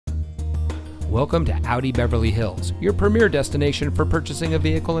Welcome to Audi Beverly Hills, your premier destination for purchasing a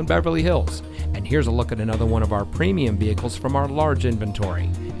vehicle in Beverly Hills. And here's a look at another one of our premium vehicles from our large inventory.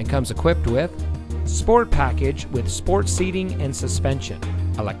 It comes equipped with Sport Package with sport seating and suspension,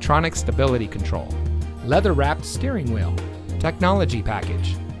 electronic stability control, leather-wrapped steering wheel, Technology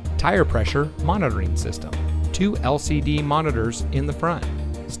Package, tire pressure monitoring system, 2 LCD monitors in the front,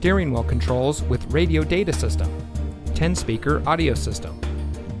 steering wheel controls with radio data system, 10-speaker audio system,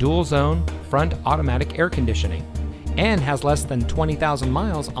 dual zone front automatic air conditioning, and has less than 20,000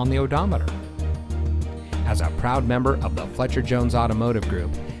 miles on the odometer. As a proud member of the Fletcher Jones Automotive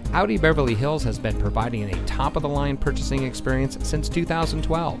Group, Audi Beverly Hills has been providing a top-of-the-line purchasing experience since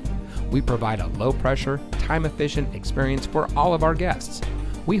 2012. We provide a low-pressure, time-efficient experience for all of our guests.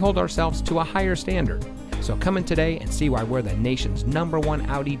 We hold ourselves to a higher standard. So come in today and see why we're the nation's #1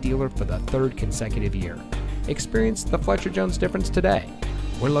 Audi dealer for the 3rd consecutive year. Experience the Fletcher Jones difference today.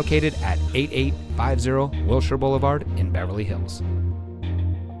 We're located at 8850 Wilshire Blvd in Beverly Hills.